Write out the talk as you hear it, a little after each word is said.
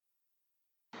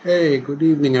Hey, good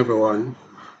evening, everyone.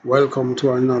 Welcome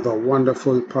to another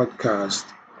wonderful podcast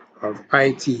of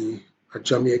IT, a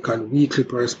Jamaican weekly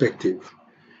perspective.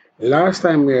 Last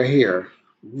time we were here,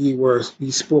 we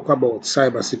spoke about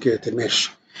cybersecurity mesh,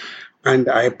 and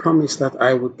I promised that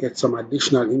I would get some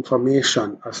additional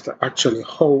information as to actually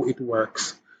how it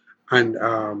works and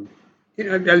a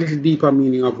little deeper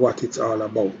meaning of what it's all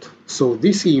about. So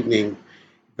this evening,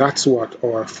 that's what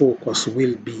our focus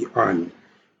will be on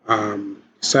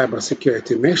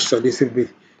cybersecurity mesh. So this will be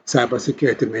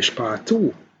cybersecurity mesh part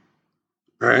two.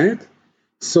 All right.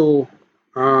 So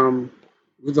um,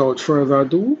 without further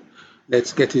ado,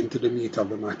 let's get into the meat of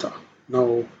the matter.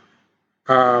 Now,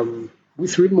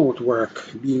 with remote work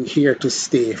being here to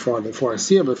stay for the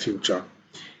foreseeable future,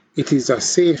 it is a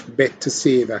safe bet to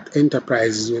say that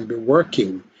enterprises will be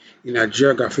working in a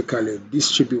geographically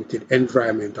distributed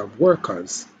environment of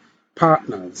workers,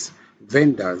 partners,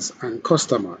 vendors, and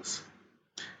customers.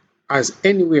 As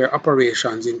anywhere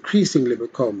operations increasingly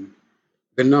become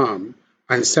the norm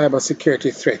and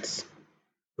cybersecurity threats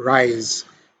rise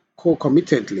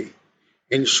concomitantly,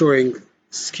 ensuring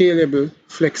scalable,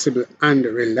 flexible, and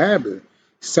reliable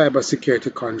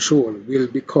cybersecurity control will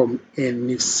become a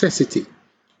necessity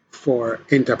for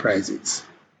enterprises.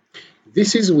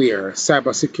 This is where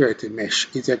cybersecurity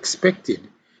mesh is expected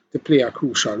to play a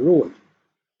crucial role,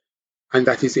 and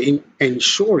that is in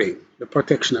ensuring the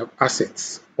protection of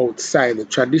assets outside the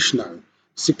traditional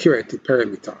security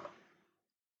perimeter.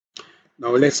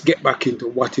 Now, let's get back into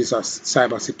what is a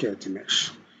cybersecurity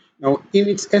mesh. Now, in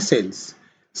its essence,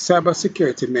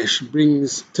 cybersecurity mesh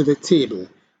brings to the table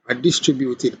a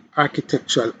distributed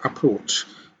architectural approach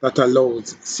that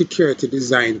allows security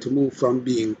design to move from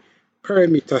being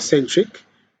perimeter centric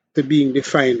to being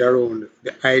defined around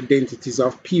the identities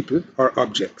of people or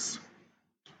objects.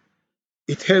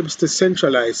 It helps to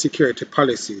centralize security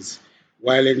policies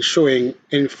while ensuring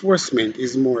enforcement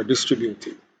is more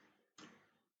distributed.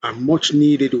 A much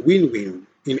needed win-win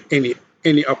in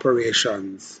any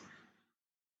operations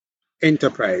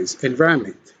enterprise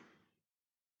environment.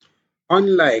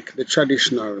 Unlike the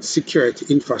traditional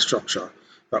security infrastructure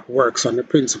that works on the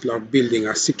principle of building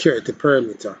a security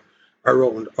perimeter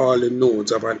around all the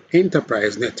nodes of an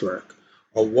enterprise network,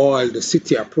 a walled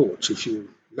city approach, if you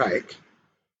like,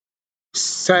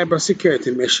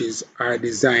 cybersecurity meshes are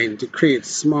designed to create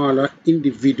smaller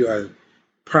individual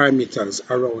parameters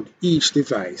around each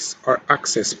device or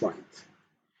access point.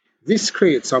 This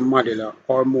creates a modular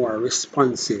or more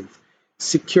responsive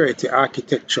security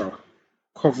architecture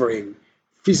covering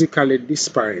physically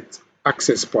disparate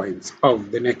access points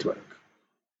of the network.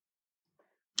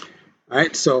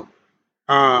 Right? So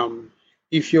um,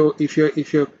 if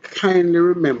you kindly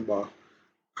remember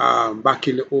back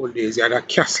in the old days, you had a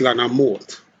castle and a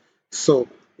moat. So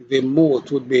the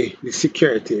moat would be the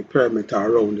security perimeter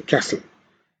around the castle,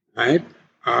 right?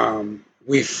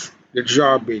 With the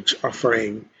drawbridge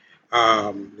offering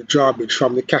the drawbridge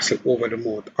from the castle over the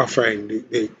moat, offering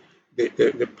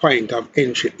the point of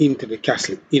entry into the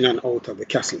castle, in and out of the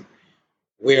castle.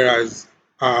 Whereas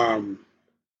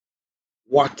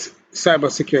what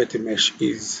cybersecurity mesh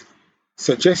is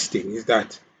suggesting is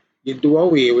that you do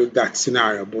away with that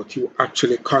scenario, but you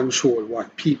actually control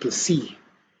what people see.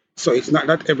 So it's not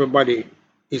like everybody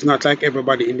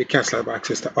in the castle have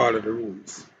access to all of the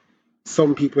rooms.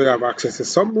 Some people have access to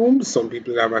some rooms, some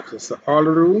people have access to all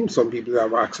the rooms, some people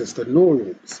have access to no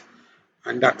rooms.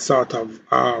 And that sort of,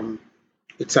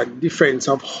 it's a difference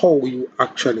of how you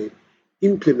actually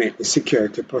implement the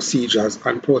security procedures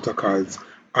and protocols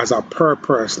as a per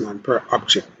person and per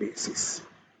object basis.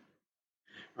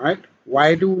 All right.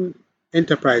 Why do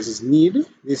enterprises need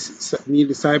the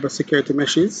cybersecurity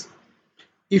meshes?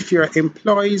 If your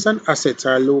employees and assets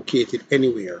are located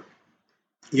anywhere,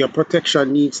 your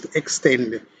protection needs to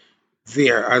extend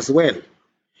there as well.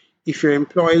 If your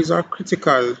employees or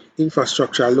critical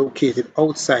infrastructure are located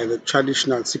outside the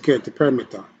traditional security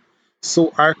perimeter,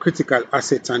 so are critical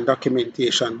assets and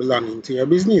documentation belonging to your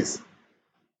business.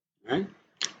 Right?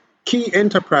 Key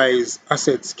enterprise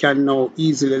assets can now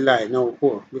easily lie. Now,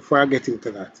 before I get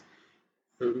into that,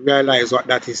 realize what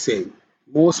that is saying.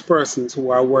 Most persons who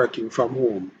are working from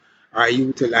home are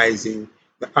utilizing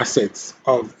the assets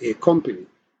of a company,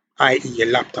 i.e., a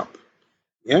laptop.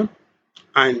 Yeah,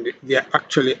 and they're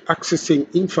actually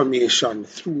accessing information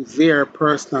through their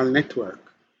personal network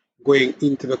going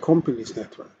into the company's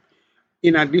network.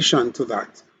 In addition to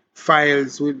that,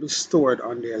 files will be stored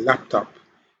on their laptop.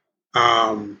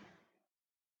 Um,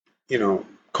 you know,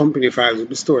 company files will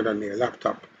be stored on their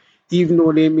laptop, even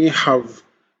though they may have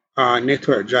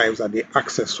network drives that they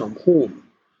access from home.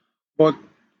 But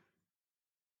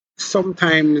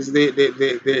sometimes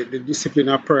the discipline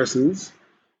of persons,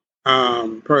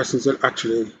 persons will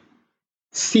actually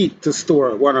seek to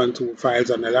store one or two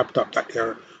files on the laptop that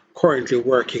they're currently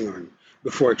working on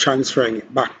before transferring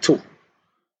it back to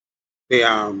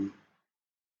the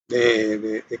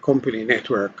the company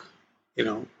network, you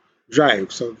know,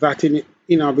 drive. So that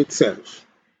in of itself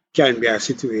can be a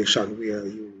situation where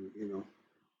you know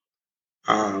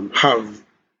have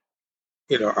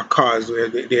a cause where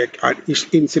an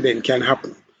incident can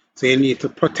happen. So you need to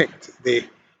protect the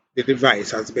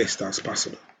device as best as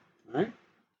possible. Right?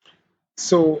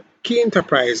 So key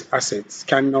enterprise assets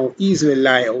can now easily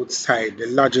lie outside the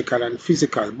logical and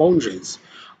physical boundaries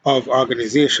of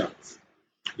organizations.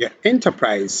 Your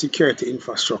enterprise security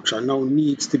infrastructure now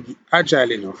needs to be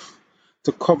agile enough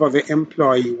to cover the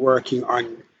employee working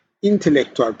on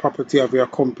intellectual property of your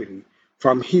company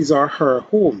from his or her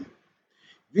home.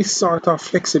 This sort of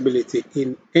flexibility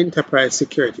in enterprise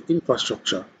security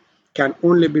infrastructure can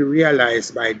only be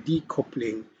realized by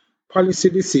decoupling policy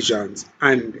decisions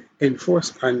and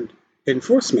enforcement.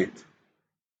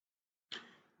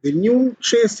 The new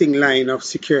tracing line of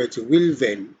security will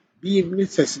then be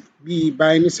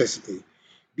by necessity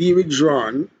be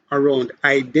withdrawn around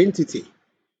identity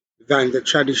than the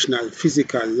traditional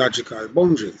physical logical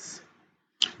boundaries.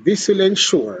 This will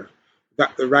ensure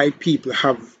that the right people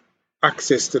have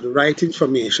access to the right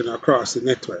information across the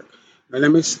network. Now,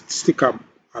 let me stick a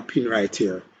pin right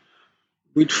here.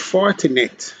 With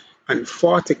Fortinet and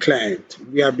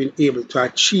FortiClient, we have been able to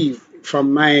achieve,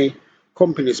 from my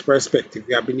company's perspective,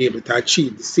 we have been able to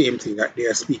achieve the same thing that they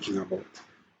are speaking about.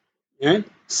 Yeah?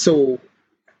 So,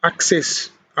 access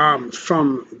from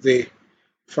the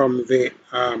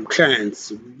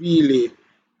clients really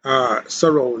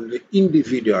surround the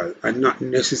individual and not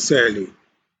necessarily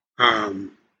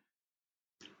um,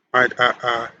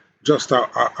 just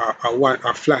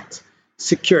a flat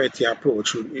security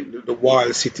approach, the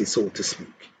wall city, so to speak.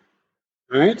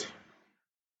 Right?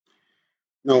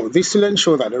 Now, this will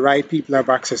ensure that the right people have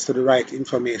access to the right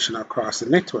information across the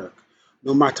network,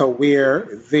 no matter where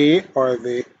they or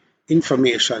the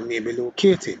information may be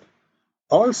located.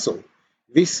 Also,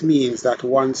 this means that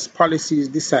once policy is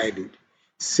decided,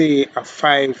 say a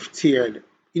five-tiered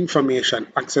information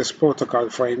access protocol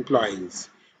for employees,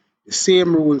 the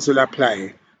same rules will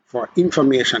apply for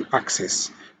information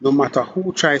access, no matter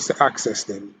who tries to access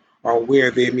them or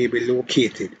where they may be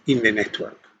located in the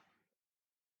network.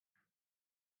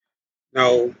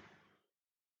 Now,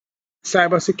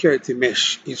 cybersecurity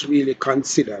mesh is really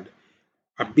considered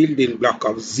a building block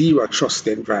of zero trust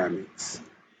environments.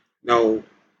 Now,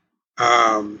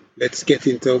 let's get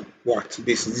into what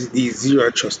these zero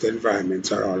trust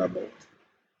environments are all about.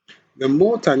 The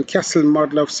moat and castle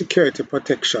model of security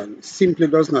protection simply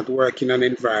does not work in an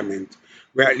environment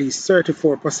where at least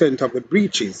 34% of the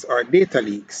breaches or data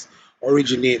leaks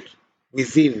originate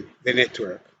within the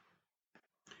network.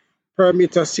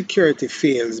 Perimeter security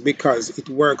fails because it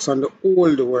works on the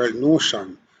old world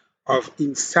notion of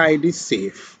inside is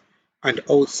safe and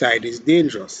outside is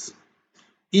dangerous.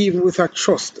 Even with a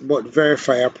trust but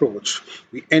verify approach,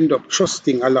 we end up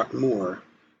trusting a lot more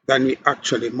than we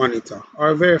actually monitor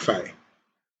or verify.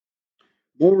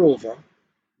 Moreover,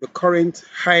 the current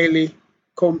highly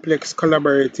complex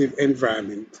collaborative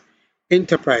environment,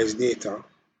 enterprise data,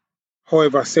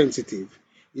 however sensitive,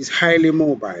 is highly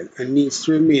mobile and needs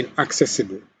to remain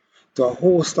accessible to a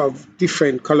host of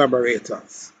different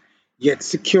collaborators, yet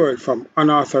secured from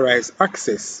unauthorized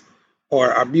access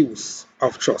or abuse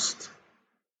of trust.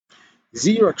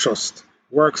 Zero trust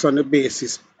works on the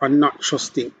basis of not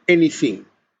trusting anything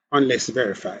unless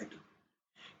verified.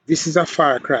 This is a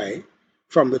far cry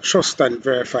from the trust and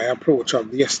verify approach of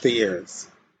yesteryears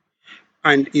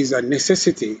and is a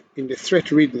necessity in the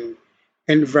threat-ridden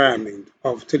environment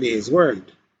of today's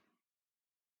world.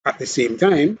 At the same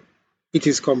time, it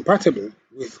is compatible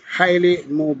with highly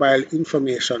mobile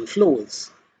information flows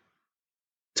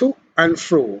to and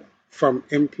fro from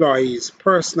employees'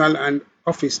 personal and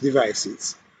office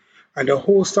devices and a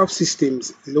host of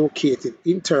systems located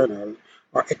internal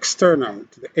or external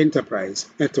to the enterprise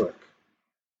network.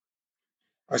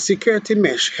 A security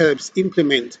mesh helps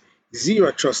implement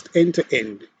zero trust end to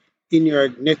end in your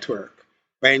network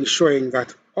by ensuring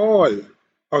that all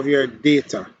of your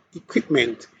data,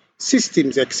 equipment,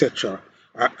 systems, etc.,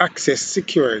 are accessed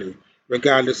securely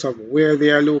regardless of where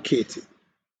they are located.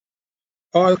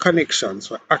 All connections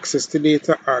for access to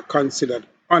data are considered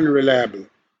unreliable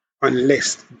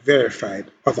unless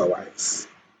verified otherwise.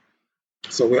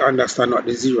 So we understand what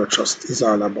the zero trust is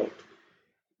all about.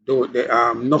 Though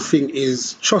nothing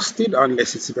is trusted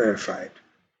unless it's verified.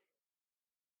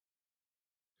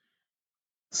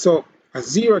 So a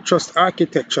zero trust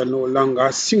architecture no longer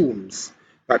assumes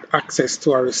that access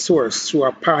to a resource through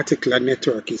a particular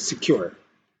network is secure.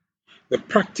 The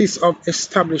practice of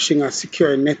establishing a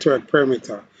secure network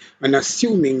perimeter and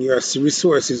assuming your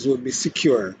resources will be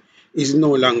secure is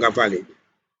no longer valid.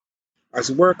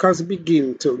 As workers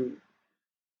begin to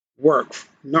work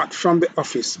not from the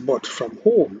office but from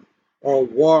home or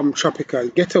warm tropical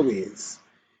getaways,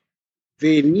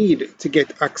 they need to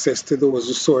get access to those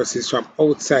resources from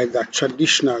outside that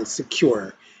traditional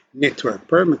secure network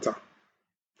perimeter.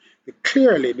 The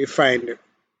clearly defined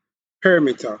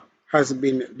perimeter has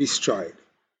been destroyed.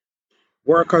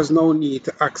 Workers now need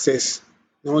access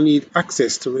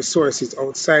to resources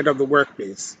outside of the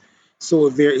workplace, so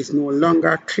there is no longer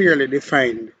a clearly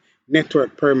defined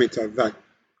network perimeter that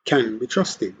can be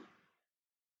trusted.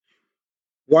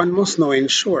 One must now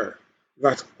ensure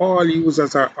that all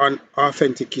users are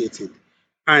authenticated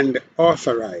and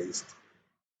authorized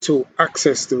to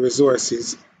access the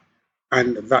resources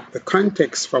and that the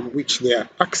context from which they are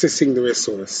accessing the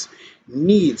resource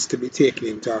needs to be taken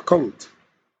into account.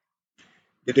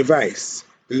 The device,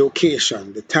 the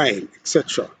location, the time,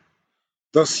 etc.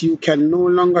 Thus, you can no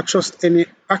longer trust any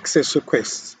access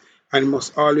requests and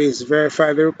must always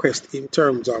verify the request in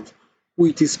terms of who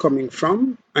it is coming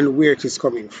from and where it is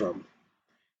coming from.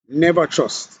 Never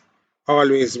trust,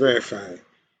 always verify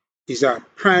is a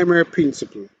primary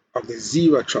principle of the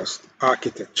zero trust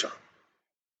architecture.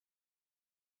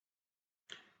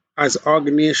 As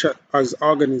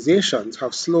organizations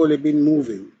have slowly been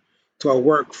moving to a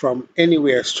work from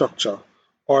anywhere structure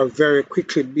or very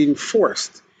quickly been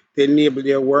forced to enable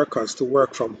their workers to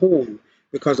work from home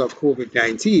because of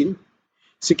COVID-19,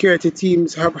 security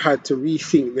teams have had to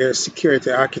rethink their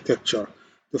security architecture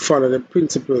to follow the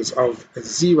principles of a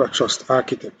zero trust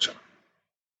architecture.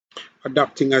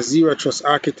 Adopting a zero trust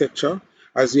architecture,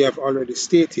 as we have already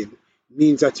stated,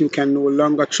 means that you can no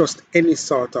longer trust any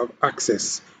sort of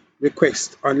access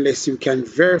request unless you can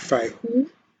verify who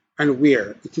and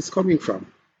where it is coming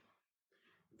from.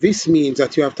 This means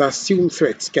that you have to assume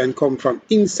threats can come from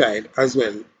inside as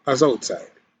well as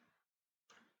outside.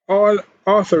 All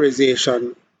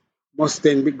authorization must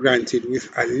then be granted with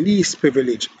a least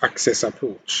privilege access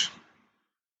approach.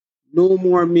 No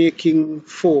more making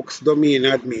folks domain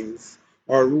admins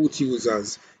or root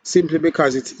users simply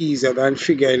because it's easier than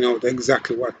figuring out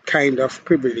exactly what kind of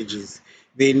privileges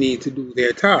they need to do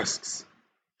their tasks.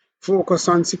 Focus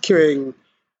on securing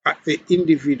at the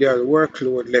individual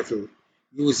workload level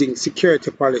using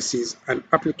security policies and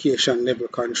application level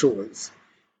controls.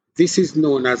 This is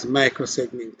known as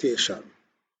microsegmentation.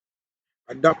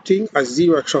 Adopting a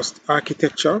zero trust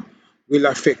architecture will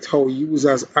affect how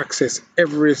users access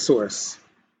every resource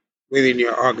within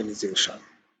your organization.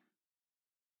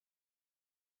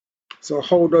 So,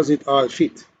 how does it all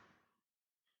fit?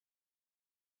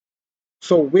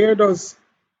 So, where does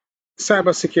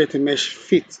cybersecurity mesh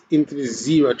fit into the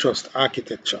zero trust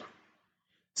architecture?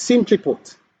 Simply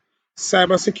put,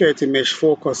 cybersecurity mesh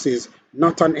focuses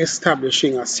not on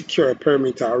establishing a secure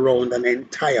perimeter around an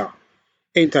entire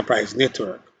enterprise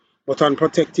network, but on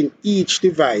protecting each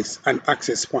device and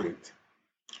access point.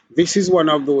 This is one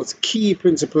of those key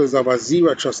principles of a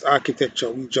zero trust architecture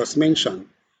we just mentioned,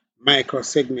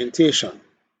 microsegmentation.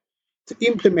 To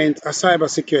implement a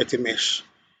cybersecurity mesh,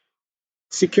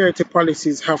 security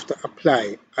policies have to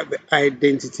apply at the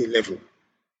identity level,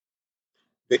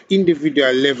 the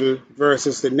individual level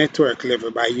versus the network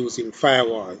level by using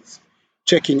firewalls,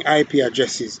 checking IP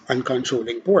addresses, and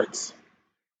controlling ports.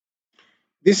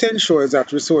 This ensures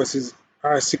that resources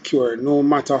are secure no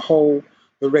matter how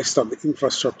the rest of the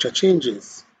infrastructure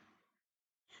changes.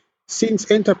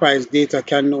 Since enterprise data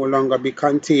can no longer be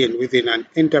contained within an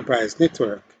enterprise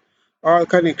network, all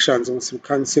connections must be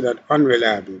considered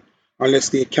unreliable unless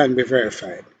they can be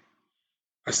verified.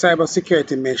 A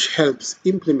cybersecurity mesh helps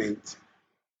implement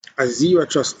a zero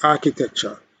trust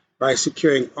architecture by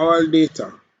securing all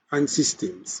data and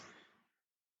systems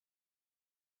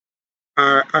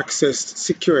are accessed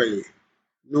securely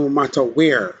no matter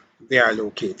where they are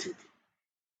located.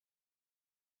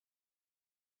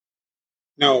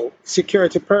 Now,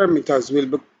 security parameters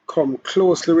will become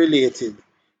closely related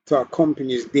to a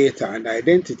company's data and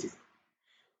identity.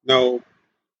 Now,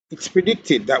 it's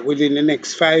predicted that within the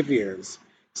next 5 years,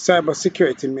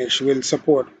 cybersecurity mesh will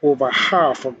support over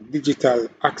half of digital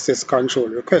access control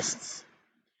requests.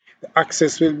 The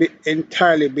access will be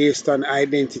entirely based on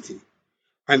identity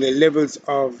and the levels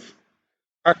of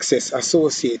access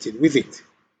associated with it.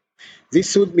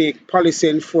 This would make policy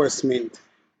enforcement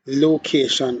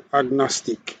location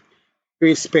agnostic,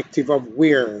 irrespective of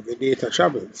where the data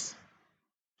travels.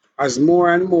 As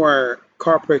more and more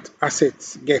corporate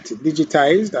assets get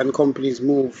digitized and companies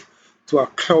move to a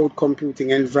cloud computing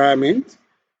environment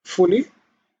fully,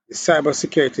 the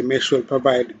cybersecurity mesh will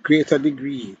provide greater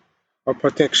degree of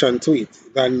protection to it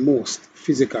than most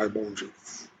physical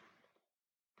boundaries.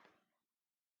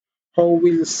 How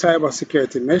will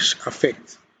cybersecurity mesh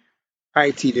affect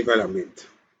IT development?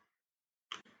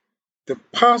 The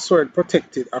password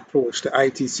protected approach to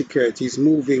IT security is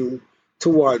moving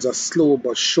towards a slow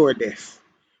but sure death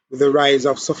with the rise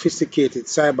of sophisticated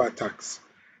cyber attacks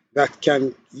that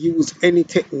can use any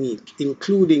technique,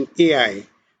 including AI,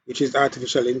 which is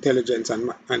artificial intelligence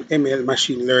and ML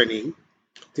machine learning,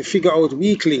 to figure out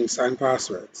weak links and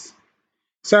passwords.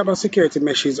 Cybersecurity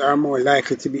meshes are more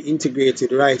likely to be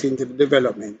integrated right into the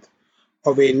development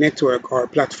of a network or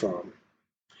platform.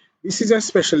 This is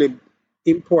especially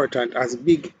important as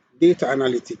big data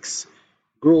analytics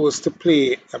grows to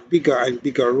play a bigger and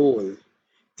bigger role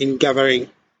in gathering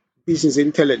business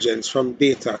intelligence from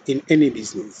data in any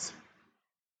business.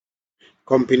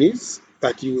 Companies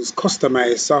that use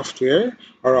customized software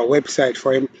or a website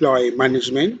for employee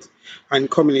management and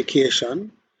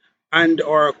communication and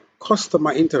or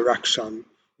customer interaction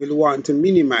will want to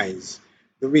minimize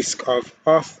the risk of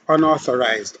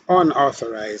unauthorized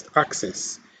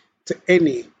access to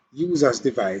any user's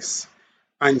device,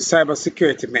 and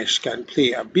cybersecurity mesh can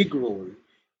play a big role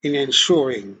in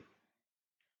ensuring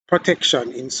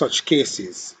protection in such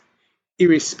cases,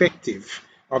 irrespective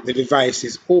of the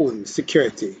device's own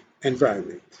security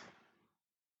environment.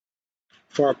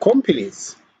 For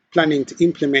companies planning to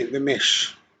implement the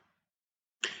mesh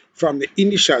from the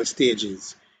initial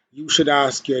stages, you should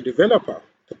ask your developer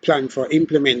to plan for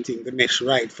implementing the mesh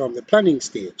right from the planning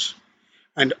stage,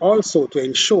 and also to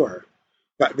ensure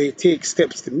that they take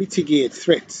steps to mitigate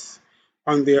threats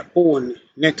on their own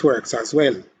networks as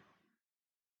well.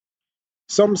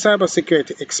 Some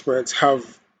cybersecurity experts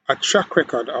have a track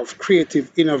record of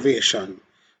creative innovation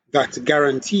that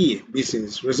guarantee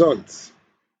business results.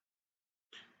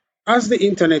 As the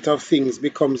Internet of Things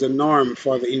becomes a norm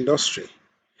for the industry,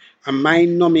 a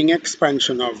mind-numbing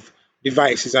expansion of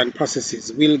devices and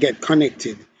processes will get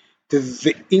connected to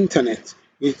the Internet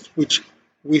with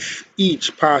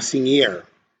each passing year.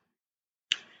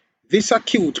 This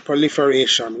acute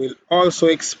proliferation will also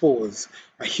expose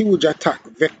a huge attack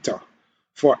vector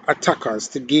for attackers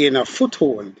to gain a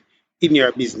foothold in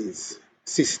your business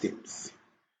systems.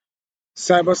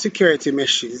 Cybersecurity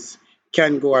meshes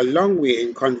can go a long way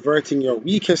in converting your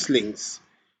weakest links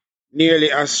nearly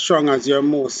as strong as your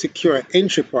most secure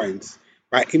entry points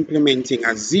by implementing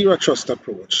a zero trust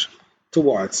approach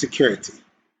towards security.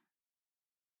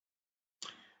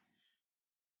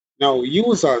 Now,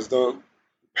 users, the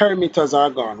perimeters are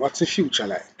gone. What's the future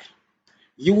like?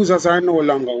 Users are no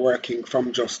longer working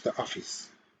from just the office.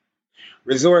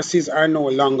 Resources are no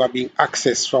longer being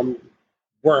accessed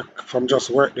from just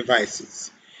work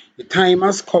devices. The time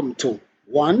has come to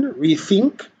one,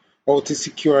 rethink how to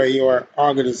secure your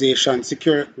organization's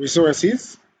secure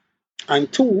resources,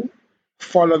 and two,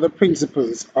 follow the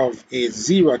principles of a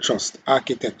zero trust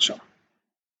architecture.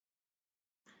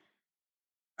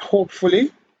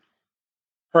 Hopefully,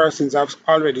 persons have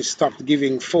already stopped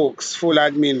giving folks full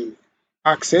admin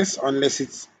access unless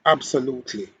it's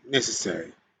absolutely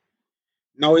necessary.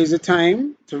 Now is the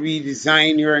time to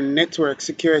redesign your network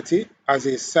security as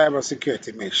a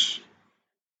cybersecurity mesh.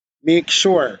 Make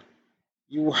sure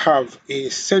you have a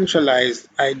centralized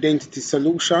identity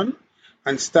solution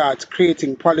and start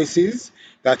creating policies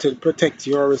that will protect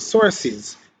your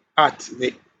resources at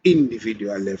the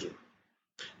individual level.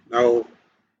 Now,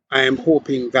 I am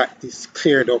hoping that this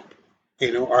cleared up,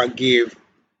 or gave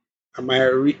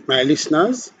my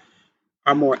listeners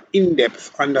a more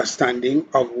in-depth understanding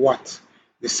of what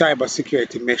the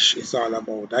cybersecurity mesh is all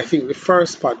about. I think the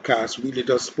first podcast really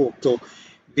just spoke to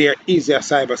there is a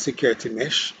cybersecurity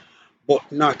mesh,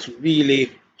 but not really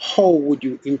how would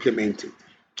you implement it.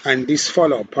 And this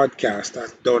follow-up podcast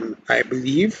has done, I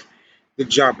believe, the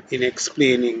job in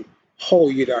explaining how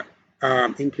you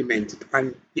implement it.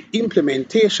 And the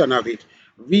implementation of it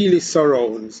really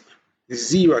surrounds the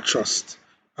zero trust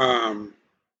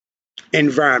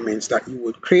environments that you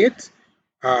would create.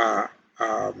 Uh,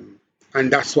 um,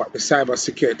 and that's what the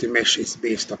cybersecurity mesh is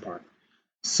based upon.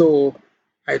 So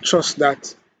I trust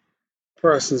that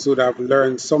persons would have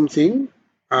learned something,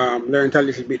 learned a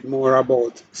little bit more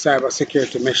about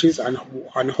cybersecurity meshes and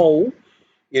how,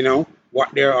 what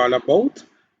they're all about,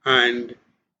 and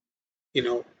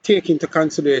take into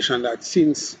consideration that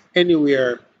since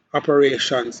anywhere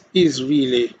operations is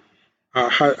really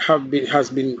has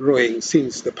been growing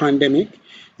since the pandemic,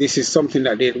 this is something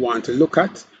that they'd want to look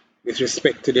at with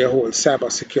respect to their whole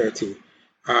cybersecurity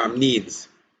needs.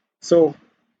 So,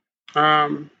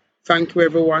 thank you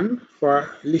everyone for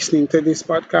listening to this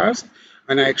podcast,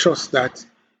 and I trust that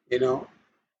you know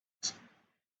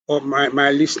all my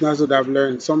listeners would have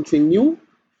learned something new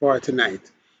for tonight.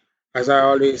 As I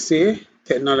always say,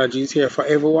 technology is here for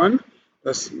everyone.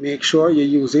 Just make sure you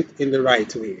use it in the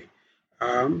right way.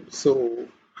 So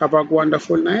have a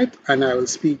wonderful night, and I will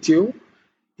speak to you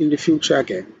in the future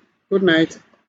again. Good night.